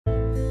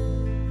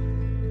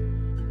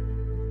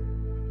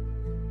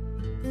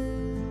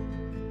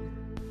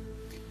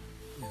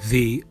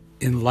The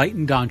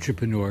Enlightened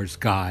Entrepreneur's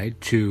Guide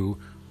to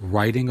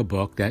Writing a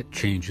Book That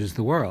Changes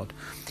the World.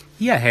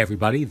 Yeah, hey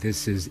everybody,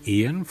 this is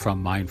Ian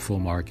from Mindful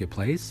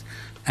Marketplace,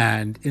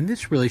 and in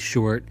this really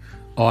short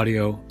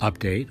audio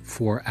update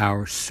for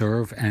our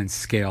Serve and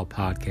Scale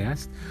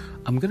podcast,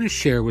 I'm going to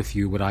share with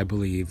you what I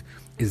believe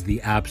is the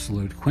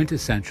absolute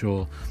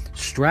quintessential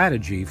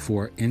strategy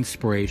for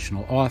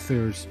inspirational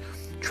authors,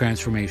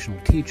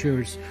 transformational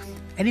teachers,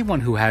 anyone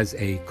who has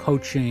a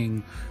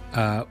coaching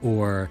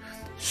or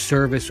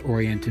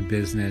service-oriented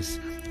business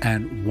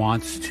and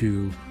wants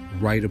to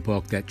write a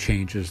book that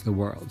changes the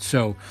world.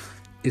 So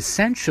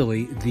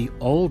essentially, the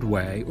old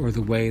way, or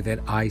the way that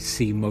I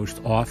see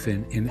most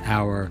often in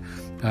our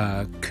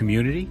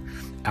community,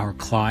 our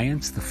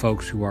clients, the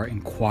folks who are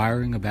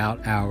inquiring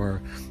about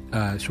our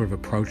sort of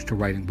approach to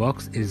writing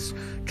books, is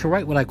to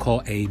write what I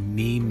call a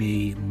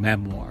me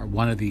memoir,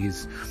 one of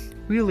these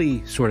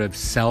really sort of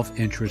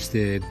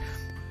self-interested,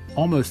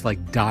 almost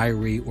like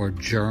diary or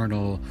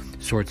journal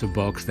sorts of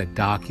books that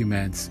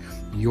documents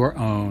your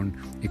own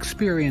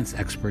experience,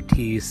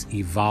 expertise,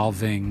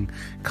 evolving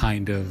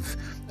kind of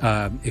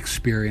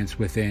experience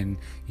within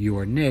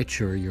your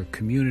niche or your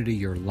community,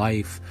 your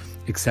life,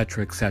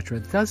 etc., etc.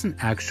 It doesn't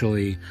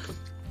actually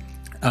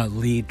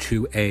lead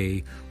to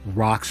a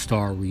rock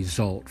star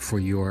result for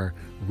your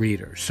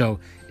readers. So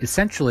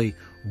essentially,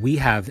 we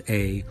have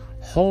a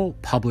whole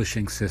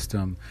publishing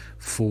system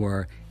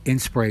for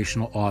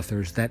inspirational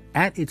authors that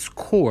at its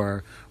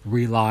core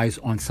relies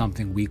on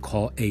something we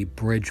call a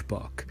bridge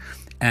book.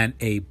 And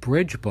a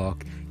bridge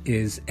book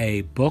is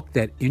a book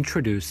that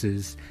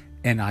introduces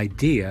an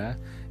idea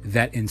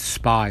that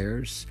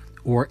inspires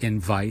or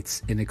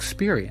invites an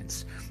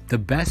experience. The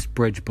best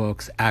bridge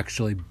books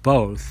actually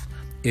both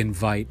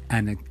invite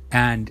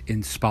and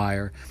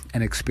inspire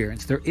an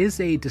experience. There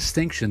is a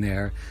distinction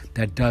there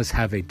that does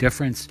have a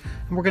difference,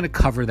 and we're going to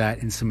cover that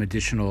in some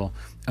additional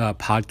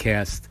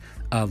podcast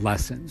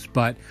lessons.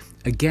 But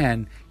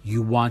again,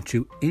 you want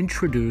to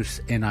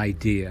introduce an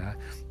idea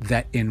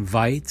that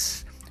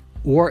invites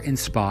or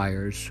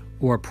inspires,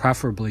 or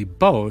preferably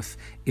both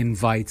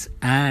invites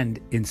and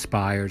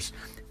inspires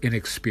an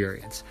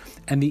experience.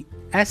 And the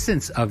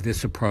essence of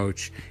this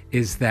approach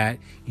is that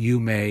you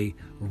may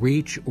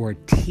reach or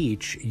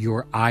teach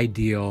your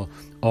ideal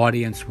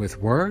audience with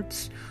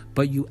words,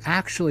 but you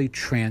actually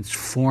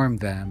transform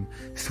them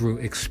through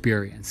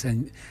experience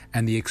and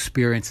the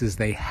experiences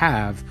they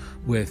have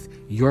with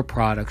your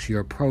products,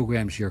 your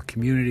programs, your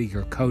community,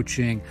 your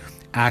coaching,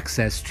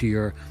 access to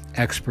your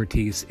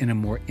expertise in a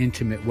more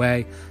intimate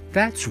way.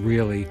 That's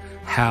really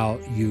how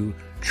you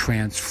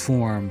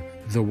transform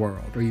the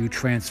world, or you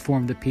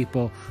transform the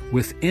people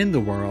within the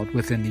world,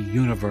 within the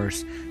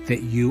universe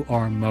that you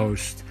are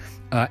most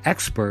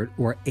expert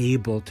or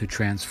able to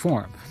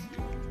transform.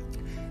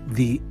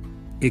 The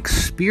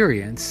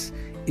experience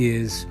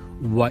is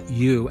what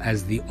you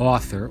as the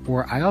author,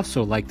 or I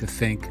also like to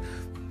think,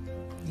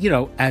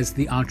 as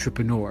the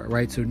entrepreneur,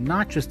 right? So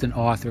not just an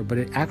author, but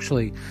it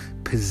actually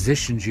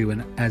positions you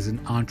as an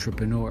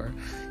entrepreneur.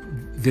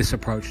 This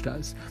approach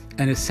does.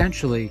 And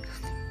essentially,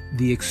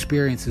 the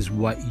experience is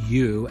what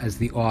you, as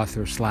the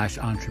author /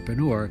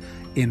 entrepreneur,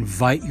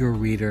 invite your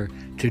reader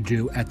to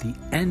do at the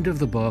end of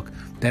the book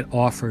that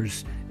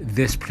offers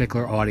this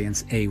particular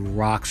audience a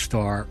rock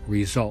star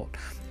result.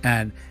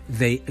 And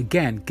they,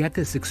 again, get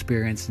this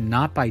experience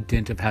not by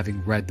dint of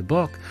having read the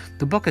book.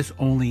 The book is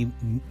only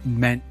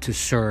meant to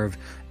serve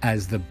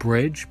as the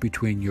bridge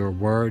between your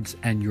words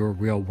and your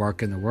real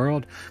work in the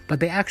world, but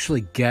they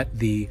actually get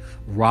the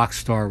rock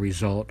star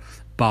result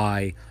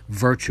by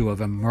virtue of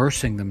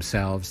immersing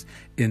themselves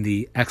in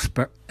the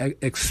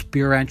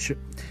experience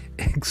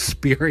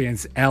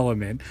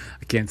element.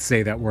 I can't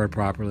say that word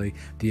properly.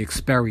 The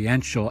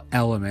experiential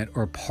element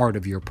or part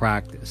of your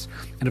practice.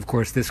 And of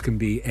course, this can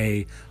be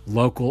a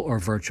local or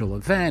virtual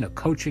event, a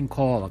coaching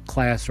call, a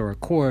class or a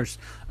course,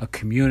 a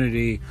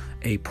community,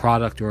 a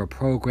product or a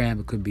program.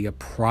 It could be a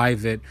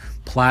private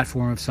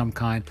platform of some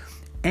kind.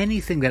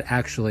 Anything that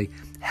actually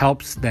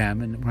helps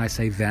them, and when I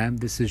say them,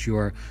 this is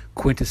your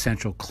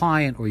quintessential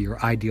client or your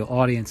ideal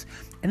audience,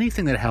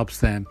 anything that helps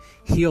them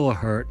heal a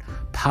hurt,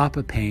 pop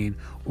a pain,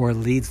 or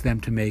leads them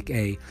to make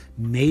a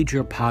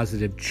major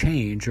positive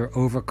change or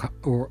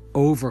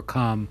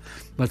overcome,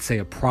 let's say,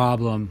 a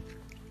problem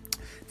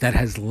that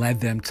has led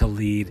them to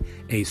lead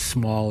a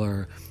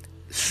smaller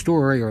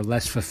story or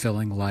less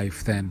fulfilling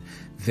life than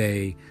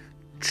they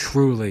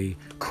truly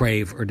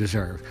crave or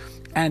deserve.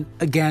 And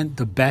again,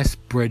 the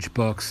best bridge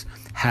books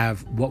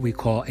have what we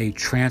call a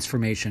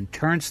transformation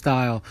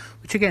turnstile,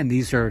 which again,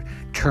 these are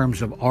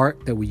terms of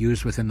art that we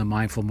use within the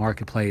Mindful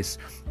Marketplace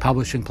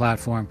publishing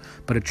platform.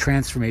 But a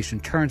transformation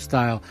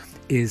turnstile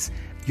is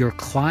your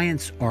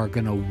clients are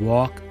going to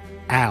walk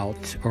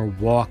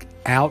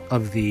out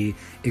of the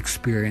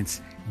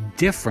experience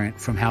different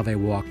from how they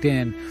walked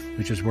in,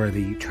 which is where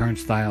the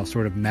turnstile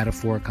sort of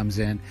metaphor comes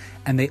in.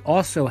 And they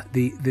also,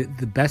 the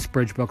best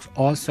bridge books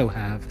also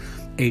have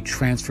a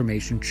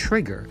transformation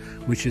trigger,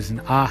 which is an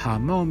aha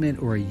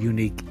moment or a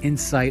unique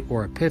insight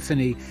or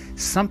epiphany,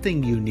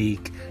 something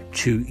unique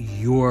to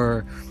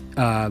your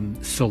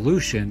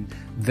solution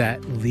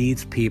that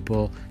leads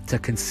people to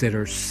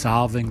consider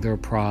solving their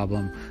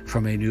problem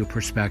from a new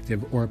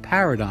perspective or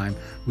paradigm,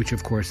 which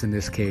of course in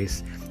this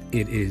case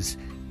it is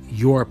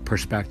your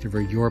perspective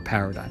or your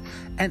paradigm.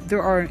 And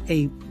there are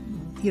a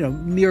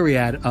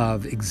myriad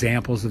of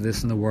examples of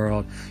this in the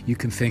world. You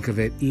can think of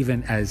it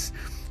even as,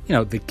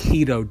 the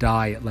keto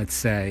diet, let's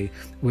say,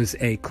 was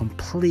a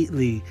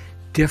completely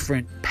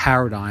different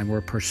paradigm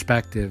or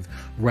perspective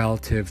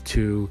relative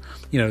to,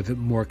 the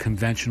more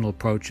conventional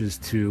approaches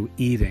to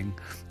eating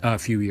a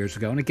few years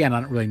ago. And again,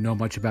 I don't really know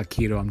much about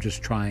keto. I'm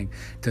just trying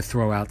to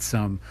throw out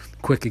some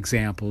quick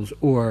examples.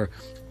 Or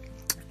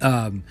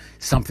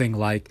something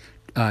like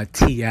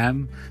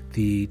TM,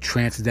 the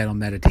transcendental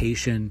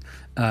meditation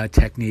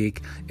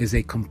technique, is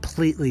a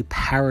completely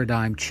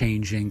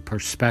paradigm-changing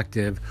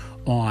perspective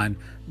on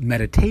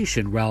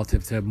meditation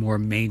relative to more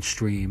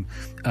mainstream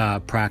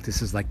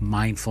practices like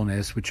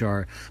mindfulness, which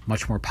are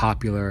much more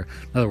popular.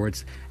 In other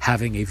words,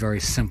 having a very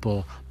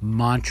simple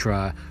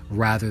mantra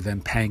rather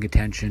than paying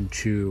attention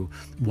to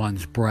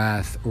one's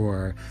breath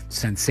or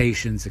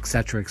sensations,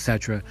 etc.,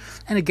 etc.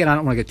 And again, I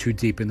don't want to get too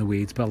deep in the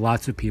weeds, but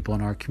lots of people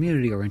in our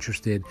community are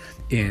interested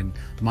in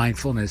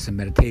mindfulness and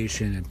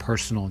meditation and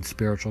personal and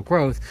spiritual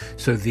growth.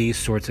 So these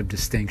sorts of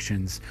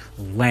distinctions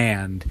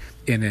land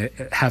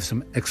have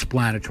some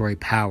explanatory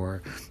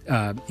power,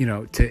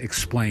 to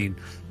explain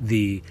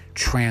the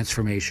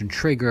transformation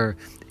trigger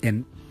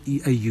in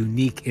a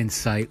unique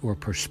insight or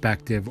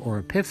perspective or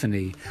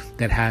epiphany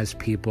that has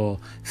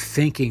people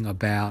thinking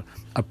about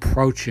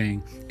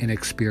approaching an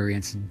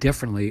experience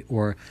differently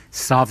or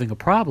solving a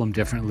problem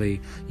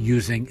differently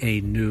using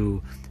a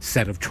new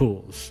set of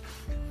tools.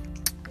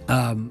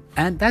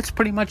 And that's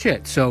pretty much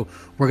it. So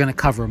we're going to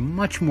cover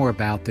much more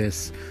about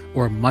this,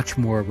 or much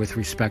more with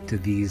respect to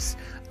these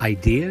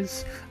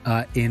ideas,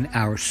 in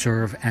our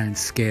Serve and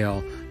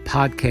Scale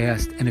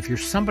podcast. And if you're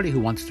somebody who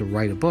wants to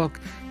write a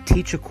book,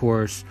 teach a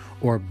course,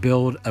 or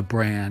build a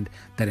brand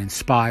that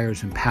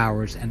inspires,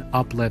 empowers, and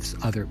uplifts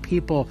other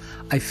people,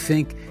 I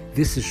think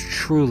this is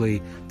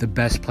truly the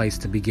best place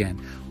to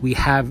begin. We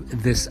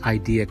have this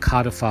idea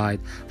codified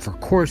for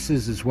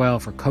courses as well,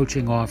 for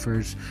coaching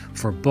offers,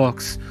 for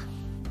books.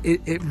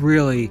 It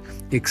really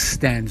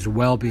extends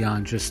well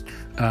beyond just,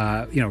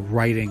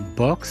 writing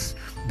books.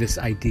 This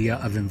idea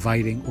of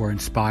inviting or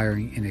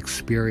inspiring an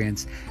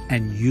experience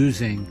and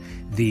using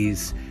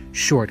these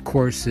short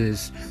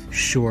courses,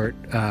 short,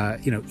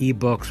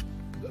 ebooks,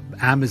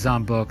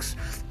 Amazon books,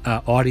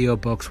 audio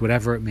books,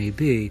 whatever it may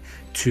be,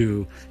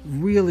 to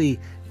really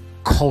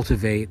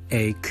cultivate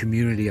a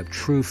community of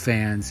true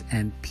fans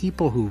and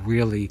people who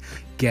really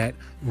get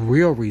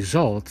real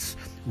results,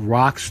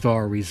 rock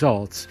star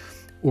results,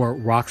 or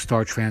rock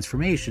star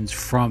transformations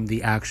from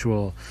the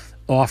actual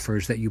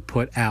offers that you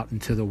put out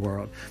into the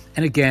world.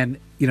 And again,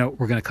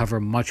 we're going to cover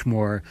much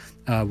more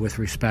with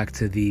respect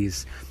to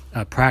these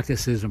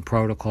practices and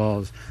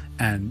protocols,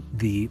 and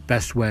the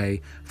best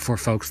way for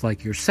folks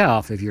like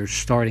yourself, if you're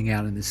starting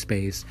out in this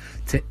space,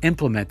 to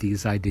implement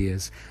these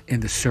ideas in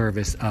the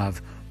service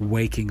of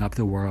waking up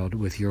the world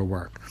with your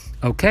work.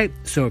 Okay,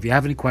 so if you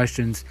have any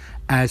questions,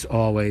 as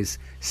always,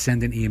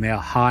 send an email,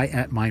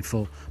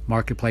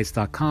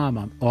 hi@mindfulmarketplace.com.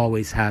 I'm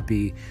always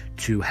happy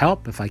to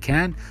help if I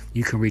can.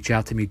 You can reach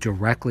out to me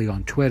directly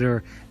on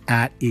Twitter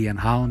 @Ian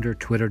Hollander,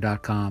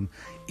 twitter.com,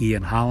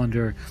 Ian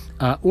Hollander.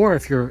 Or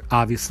if you're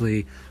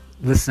obviously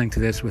listening to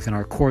this within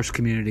our course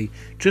community,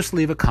 just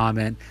leave a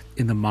comment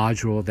in the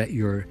module that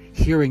you're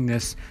hearing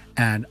this,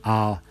 and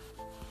I'll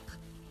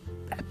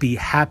be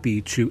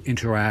happy to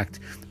interact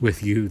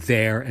with you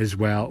there as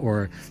well,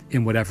 or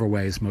in whatever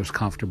way is most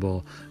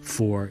comfortable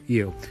for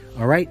you.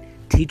 All right?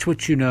 Teach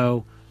what you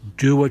know,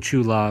 do what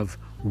you love,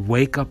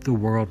 wake up the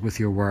world with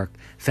your work.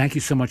 Thank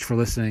you so much for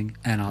listening,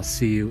 and I'll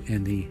see you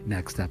in the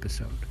next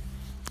episode.